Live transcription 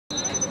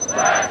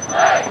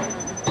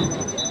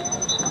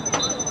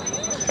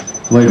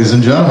Ladies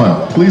and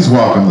gentlemen, please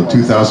welcome the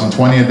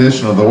 2020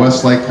 edition of the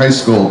Westlake High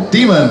School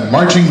Demon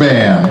Marching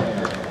Band.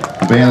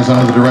 The band is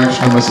under the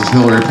direction of Mrs.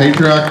 Hillary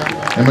Patriarch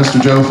and Mr.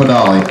 Joe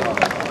Fadali.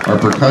 Our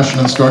percussion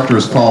instructor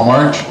is Paul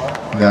March,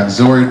 and the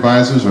auxiliary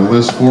advisors are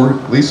Lisa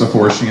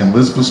Forshey and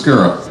Liz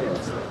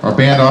Pascura. Our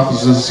band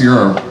officers this year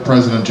are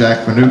President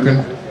Jack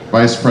Finucane,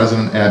 Vice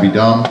President Abby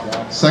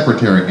Dumm,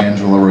 Secretary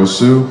Angela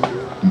Rosu,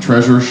 and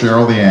Treasurer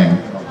Cheryl Liang.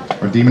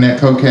 Our Demonette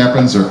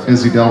co-captains are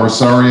Izzy Del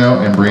Rosario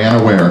and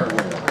Brianna Ware.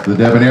 The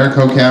Debonair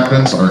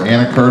co-captains are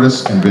Anna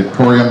Curtis and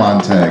Victoria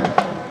Montag.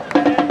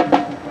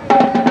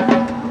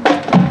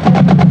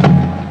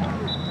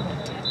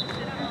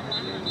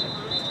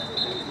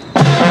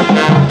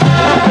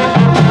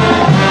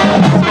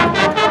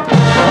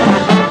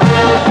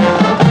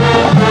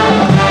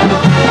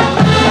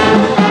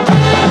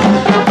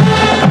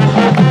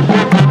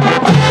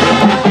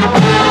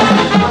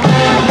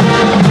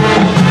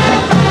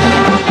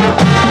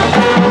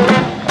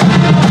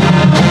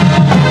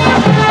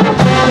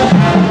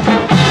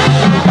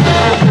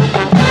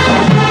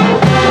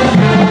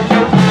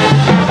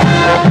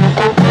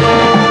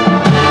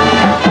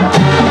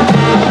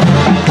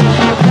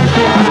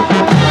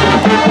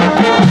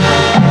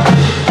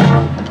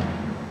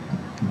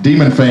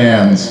 Demon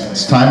fans,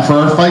 it's time for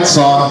our fight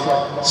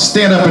song.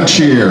 Stand up and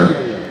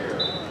cheer.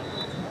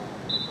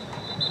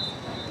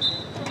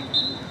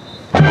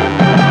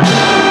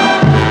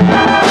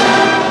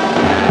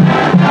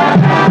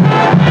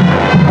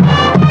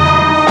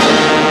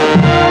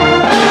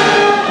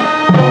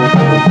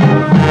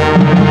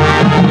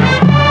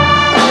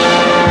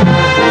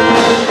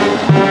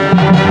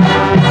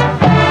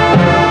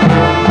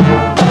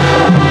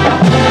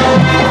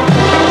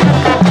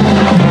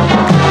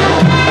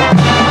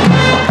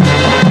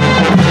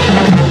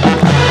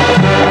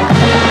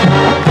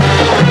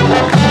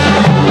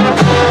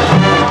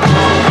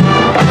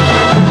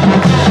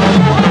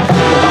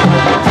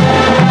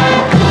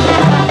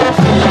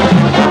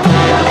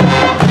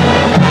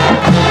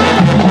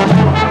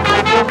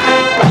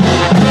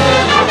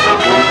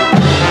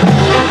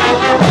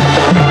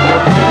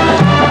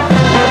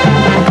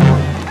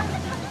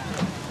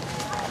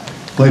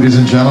 Ladies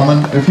and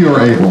gentlemen, if you are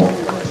able,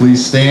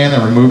 please stand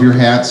and remove your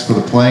hats for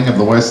the playing of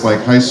the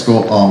Westlake High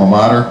School alma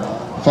mater,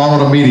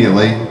 followed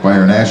immediately by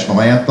our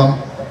national anthem,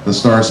 the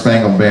Star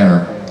Spangled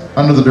Banner,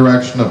 under the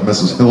direction of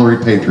Mrs.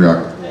 Hillary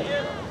Patriarch.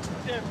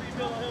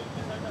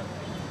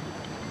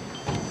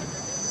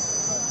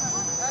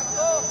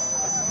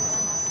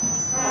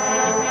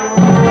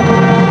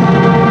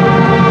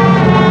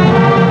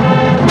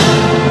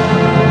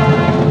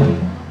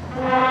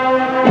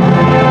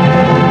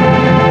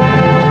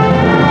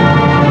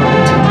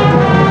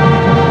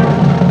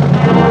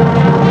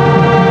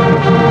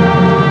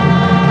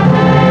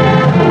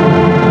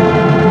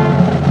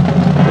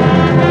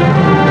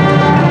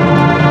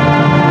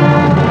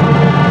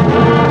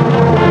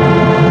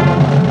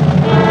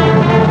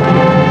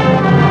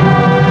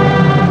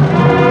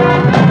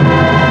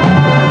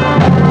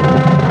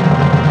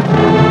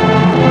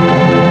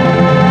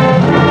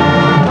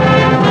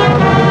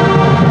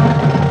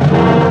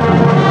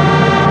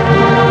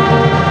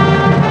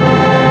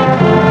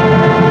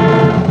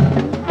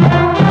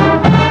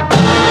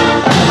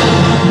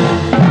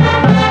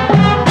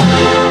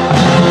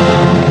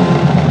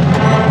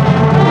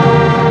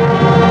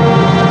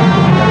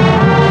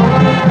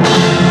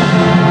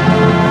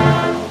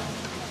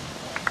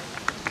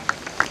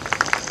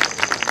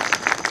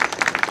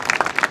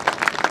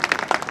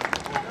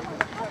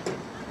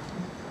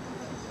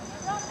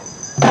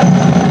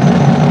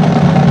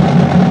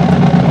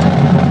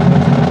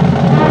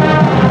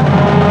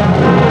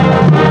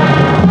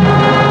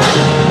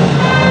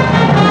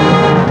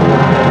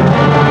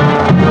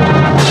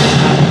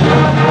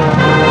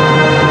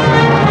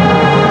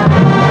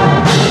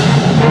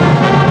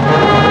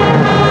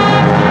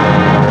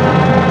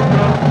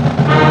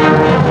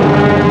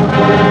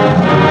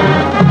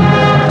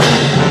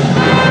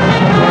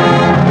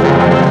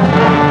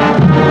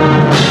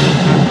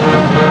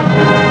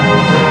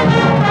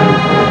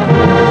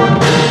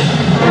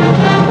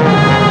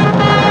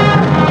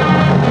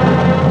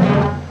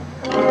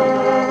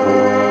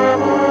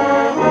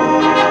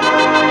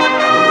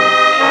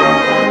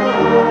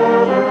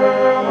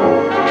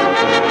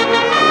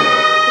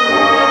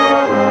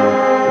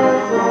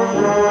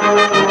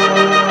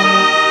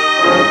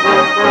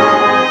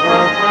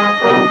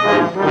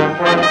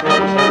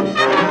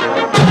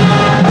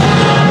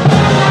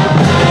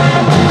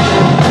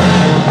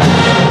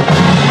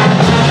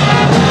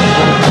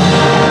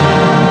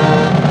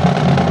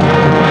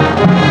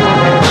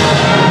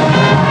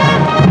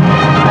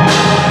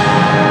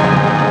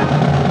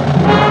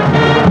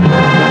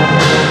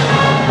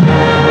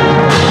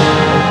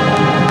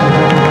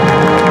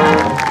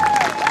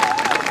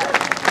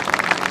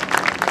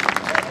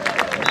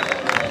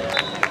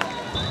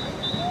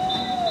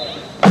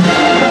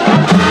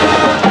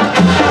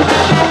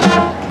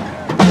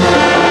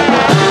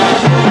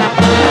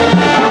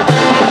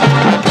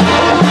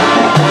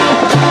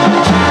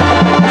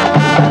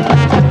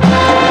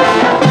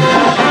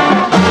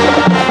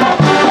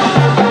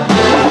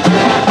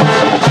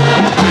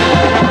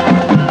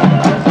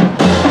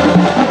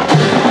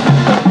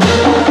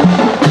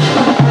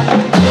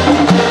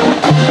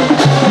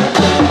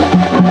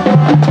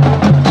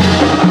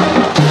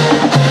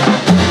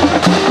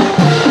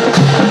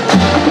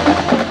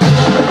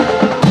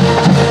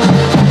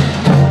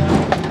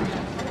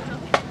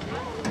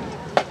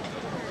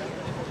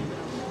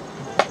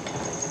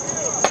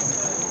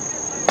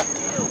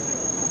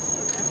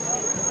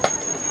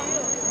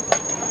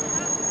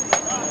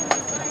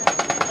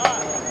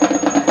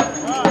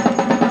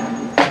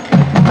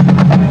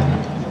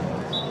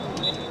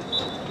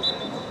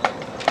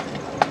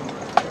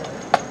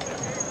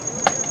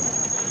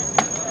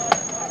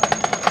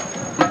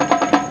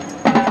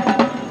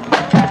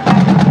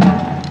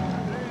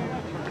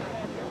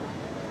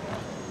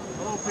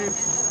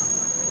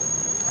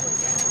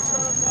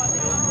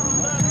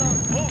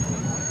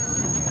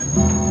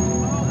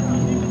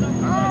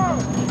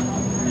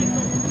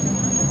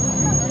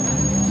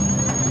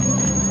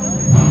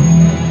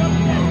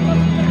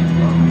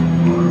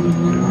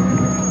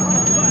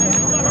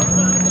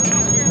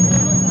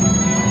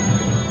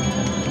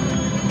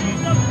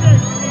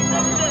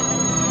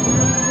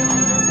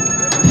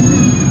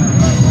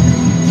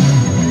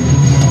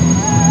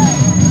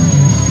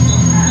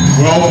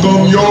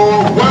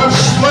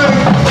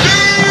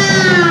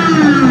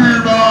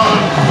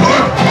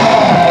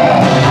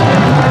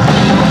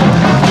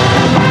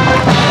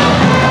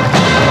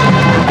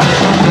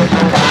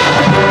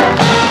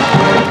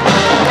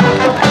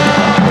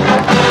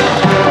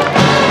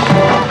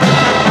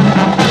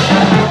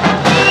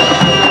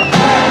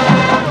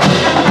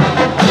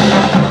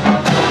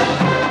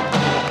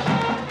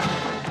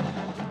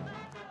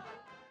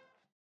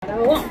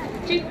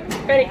 1, 2,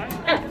 ready,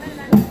 up.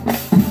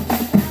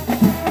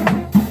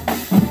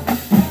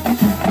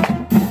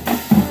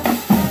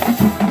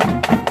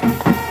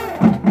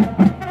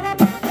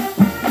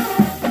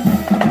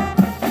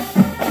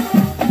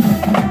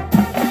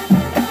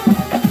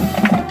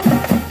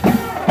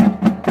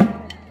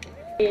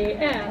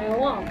 And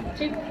 1,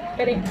 2,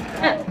 ready,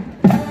 up.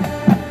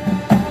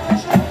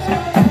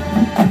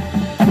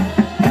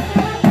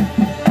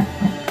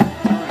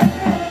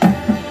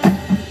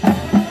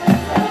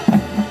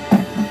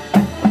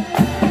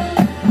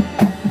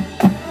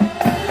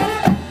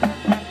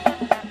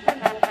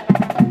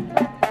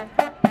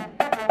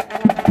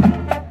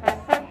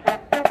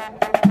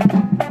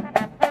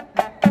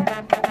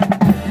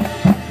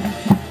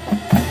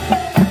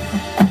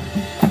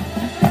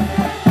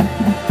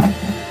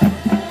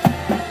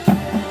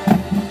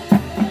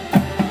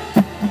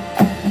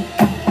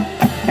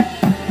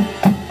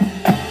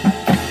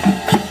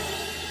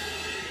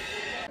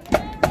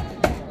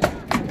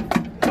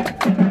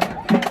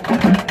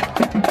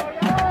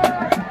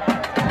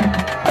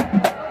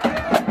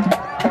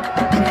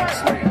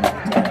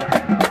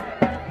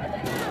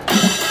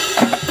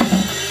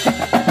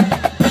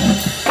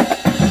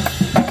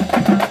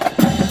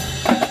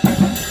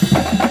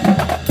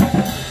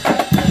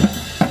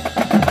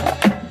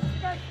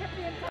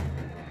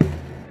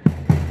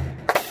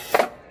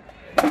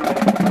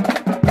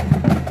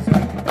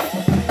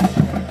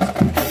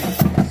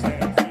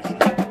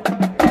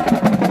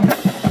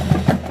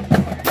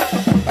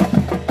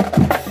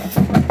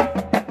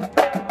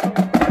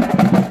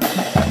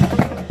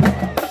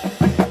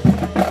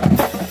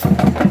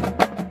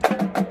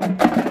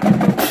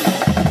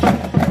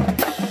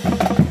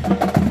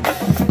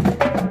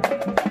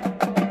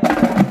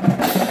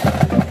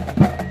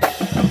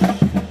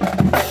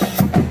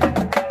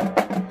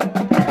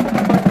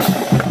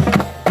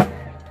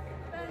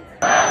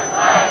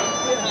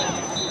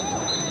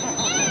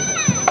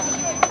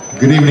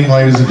 Good evening,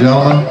 ladies and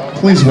gentlemen.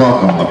 Please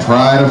welcome the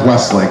pride of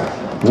Westlake,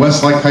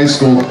 Westlake High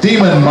School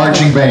Demon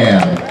Marching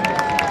Band.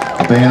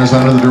 The band is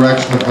under the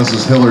direction of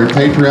Mrs. Hillary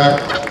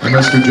Patriak and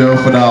Mr. Joe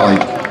Fadali.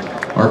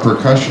 Our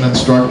percussion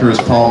instructor is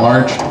Paul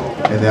March,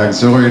 and the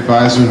auxiliary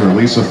advisors are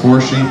Lisa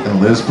Forsheet and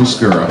Liz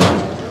Buscura.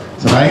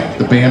 Tonight,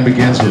 the band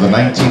begins with a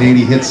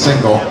 1980 hit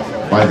single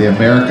by the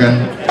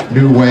American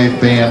new wave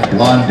band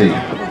Blondie.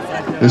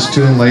 This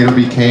tune later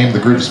became the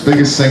group's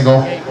biggest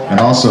single and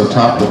also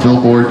topped the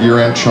Billboard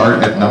year-end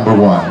chart at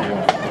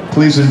 #1.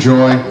 Please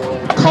enjoy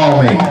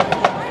Call Me.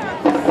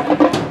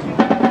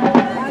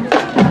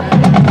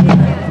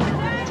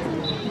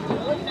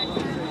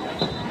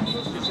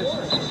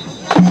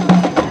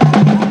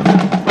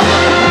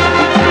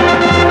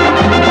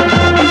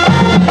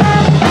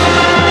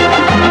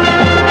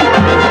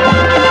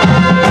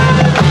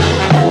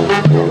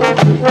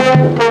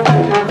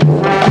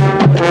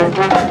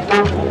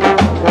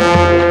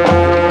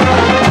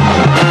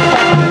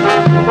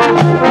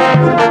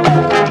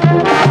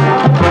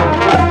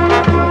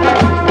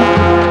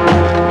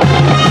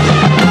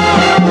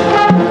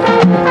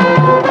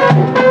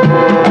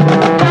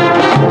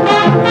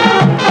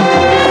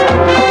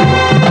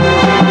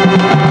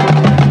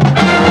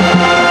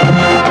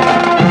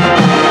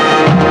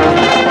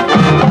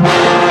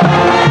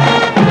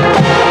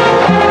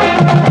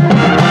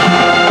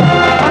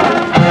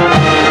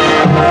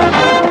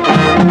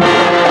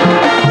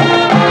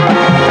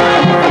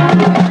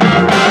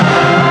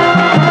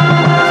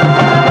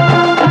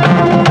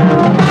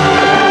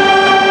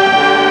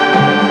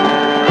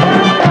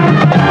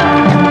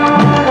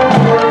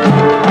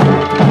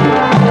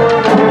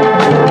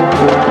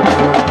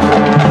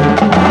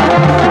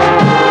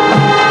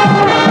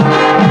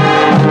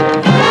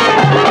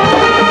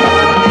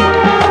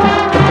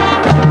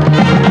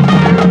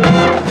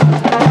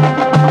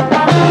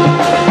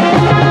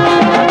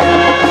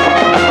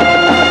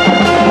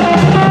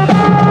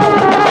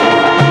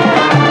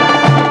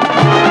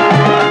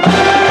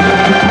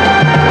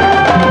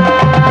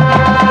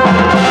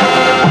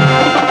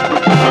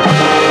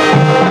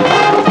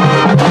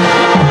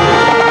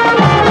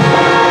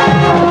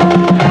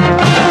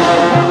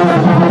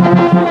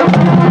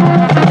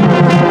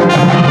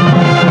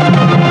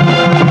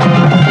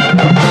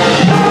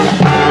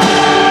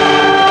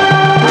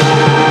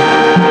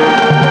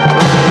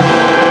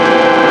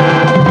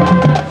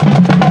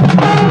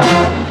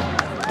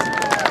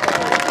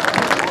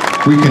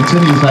 We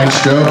continue tonight's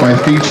show by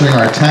featuring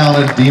our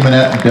talented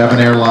Demonette and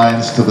Debonair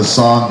lines to the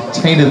song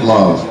Tainted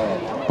Love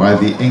by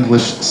the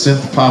English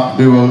synth-pop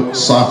duo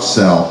Soft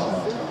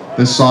Cell.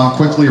 This song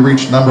quickly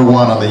reached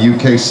 #1 on the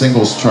UK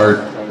singles chart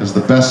as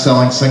the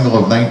best-selling single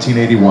of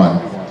 1981.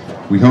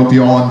 We hope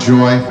you all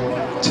enjoy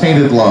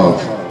Tainted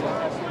Love.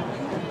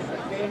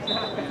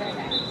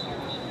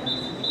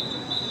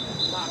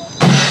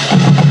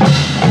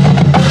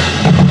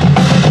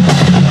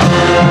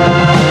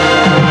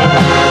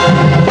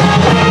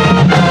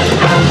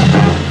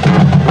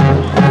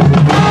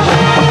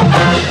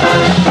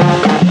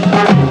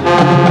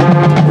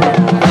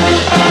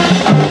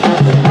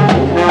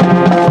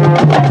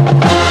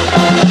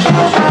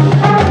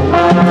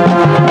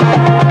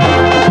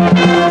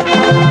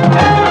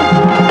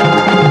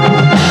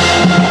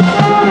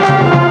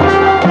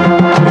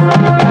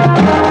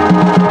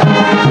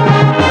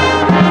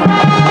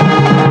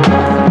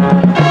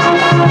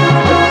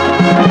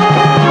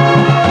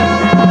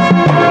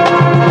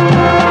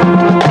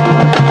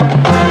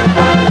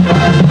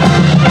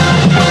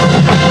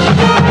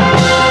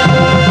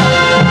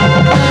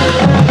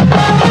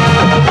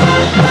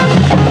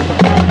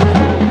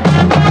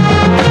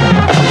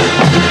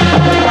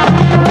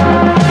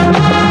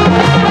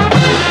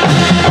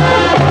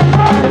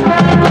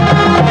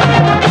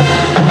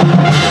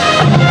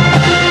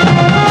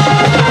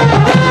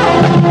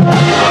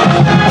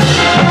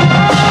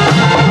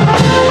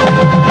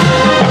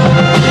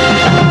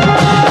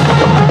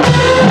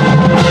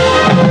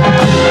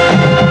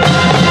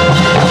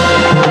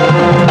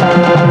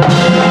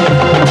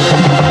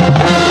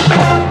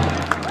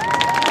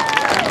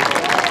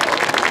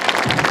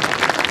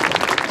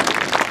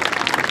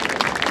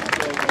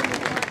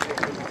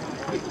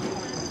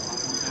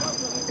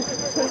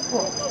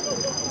 Wolfe.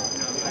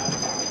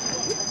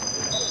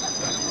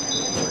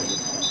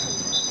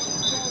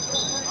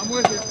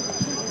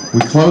 We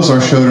close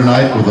our show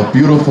tonight with a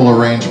beautiful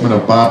arrangement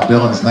of Bob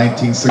Dylan's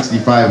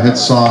 1965 hit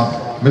song,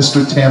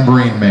 Mr.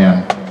 Tambourine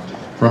Man,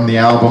 from the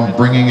album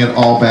Bringing It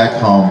All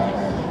Back Home,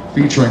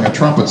 featuring a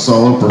trumpet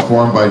solo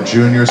performed by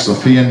junior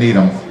Sophia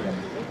Needham.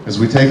 As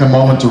we take a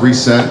moment to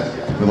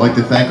reset, we'd like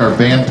to thank our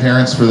band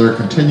parents for their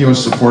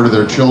continuous support of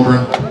their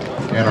children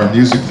and our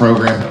music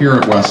program here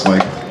at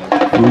Westlake.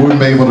 We wouldn't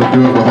be able to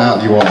do it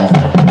without you all.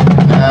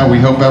 Now we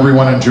hope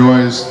everyone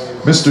enjoys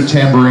Mr.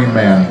 Tambourine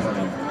Man.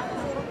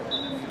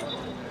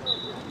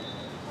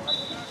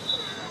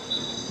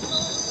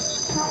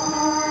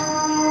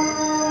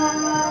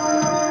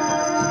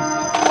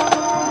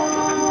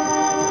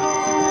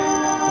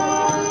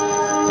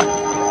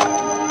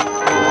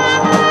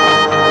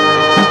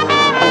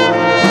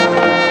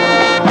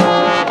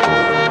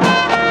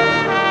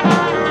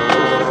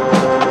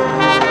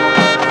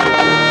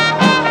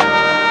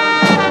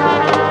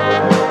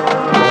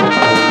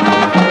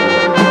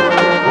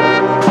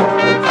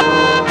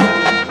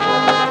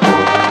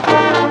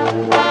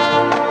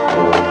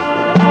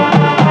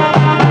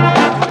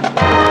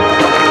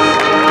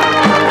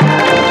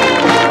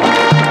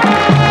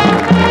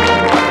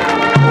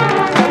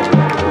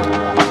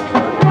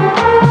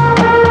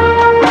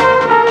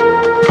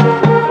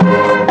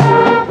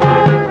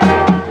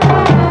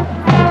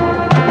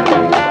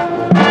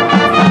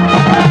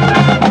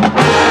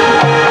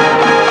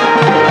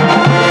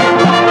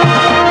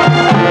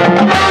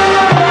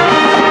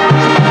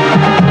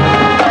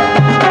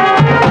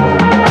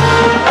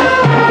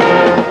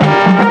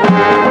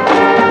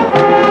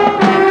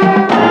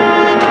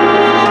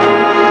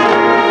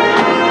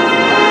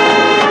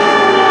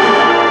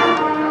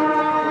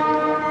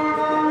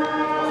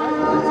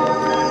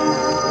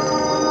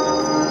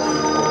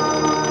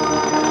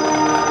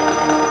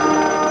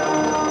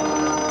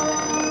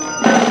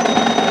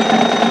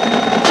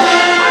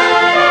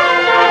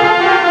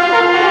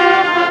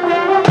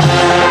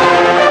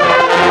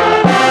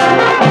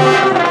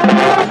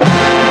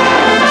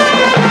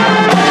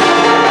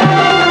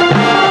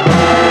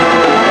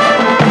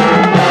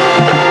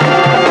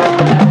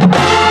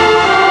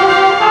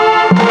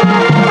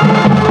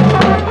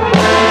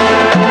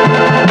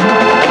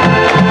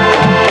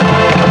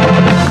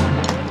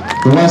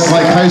 The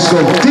Westlake High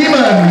School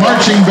Demon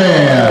Marching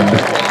Band.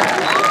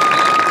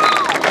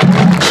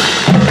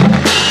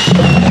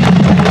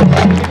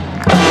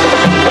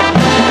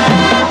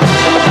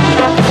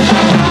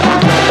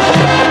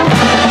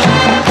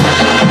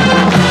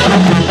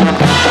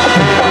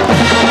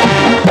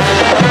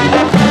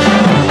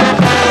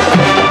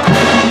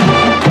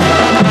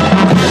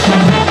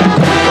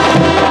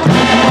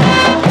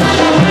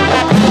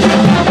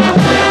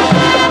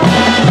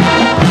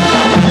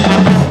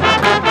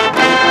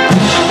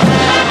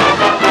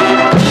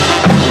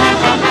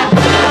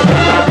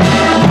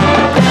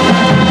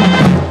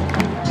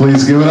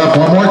 Please give it up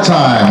one more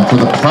time for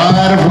the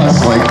pride of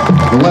Westlake,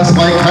 the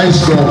Westlake High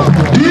School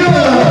Demon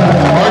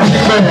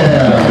Marching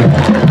Band.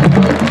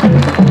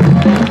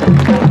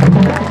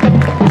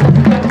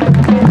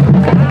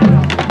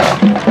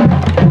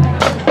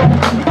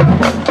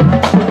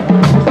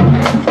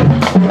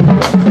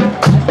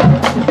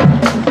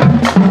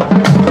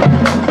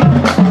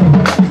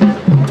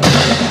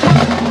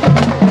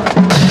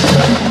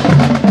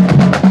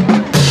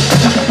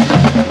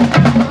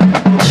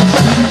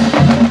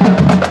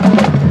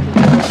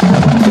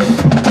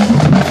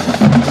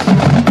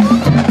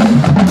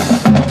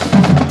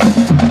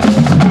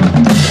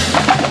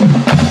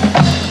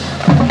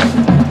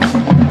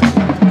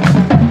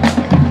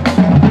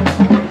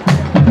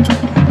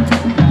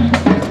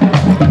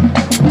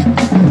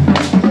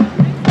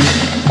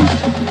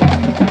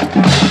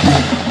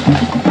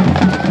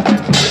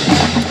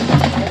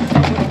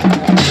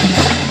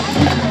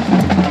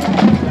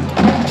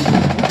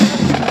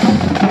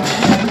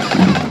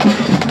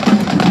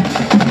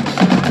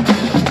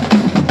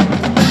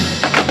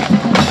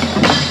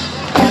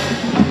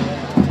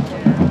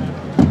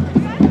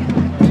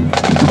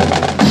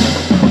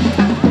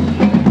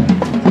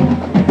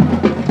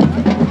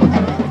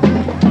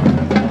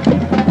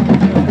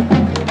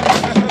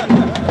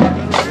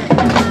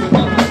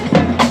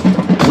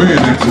 We're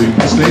actually in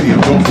the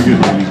stadium. Don't forget,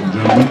 ladies and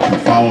gentlemen, to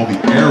follow the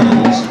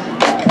arrows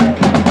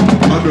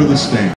under the stand.